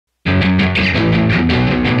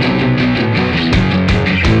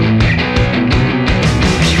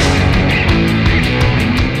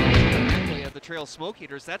Trail Smoke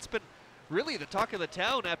Eaters. That's been really the talk of the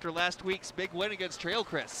town after last week's big win against Trail,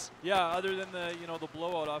 Chris. Yeah, other than the the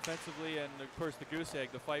blowout offensively and of course the goose egg,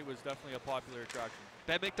 the fight was definitely a popular attraction.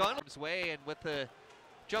 Ben McDonald's way, and with the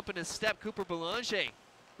jump in his step, Cooper Boulanger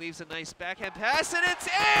leaves a nice backhand pass, and it's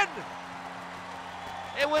in!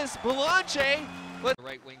 It was Boulanger with the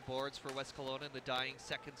right wing boards for West Kelowna in the dying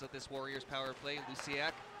seconds of this Warriors power play.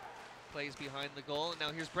 Luciak plays behind the goal, and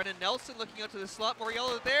now here's Brennan Nelson looking out to the slot.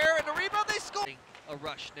 Moriello there, and a rebound, they score! A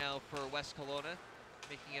rush now for West Kelowna,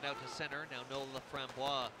 making it out to center. Now Noah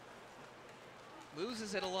Laframboise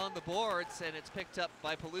loses it along the boards, and it's picked up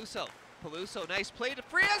by Peluso. Peluso, nice play to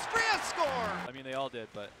Frias, Frias score! I mean, they all did,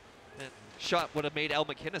 but that shot would have made Al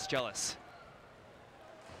McInnes jealous.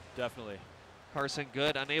 Definitely. Carson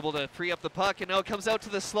Good unable to free up the puck, and now it comes out to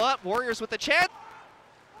the slot. Warriors with a chance.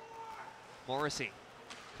 Morrissey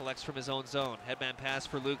collects from his own zone. Headman pass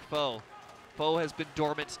for Luke Foe. Foe has been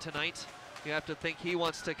dormant tonight. You have to think he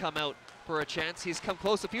wants to come out for a chance. He's come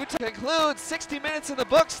close a few times. Concludes 60 minutes in the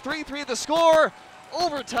books, 3-3 the score.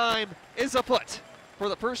 Overtime is afoot for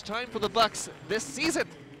the first time for the Bucks this season.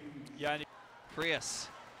 Yeah. Frias,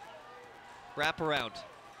 wrap around.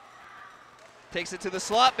 Takes it to the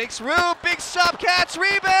slot, makes room, big stop, catch,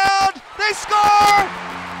 rebound, they score!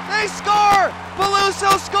 They score!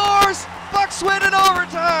 Peluso scores! Bucks win in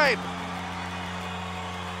overtime!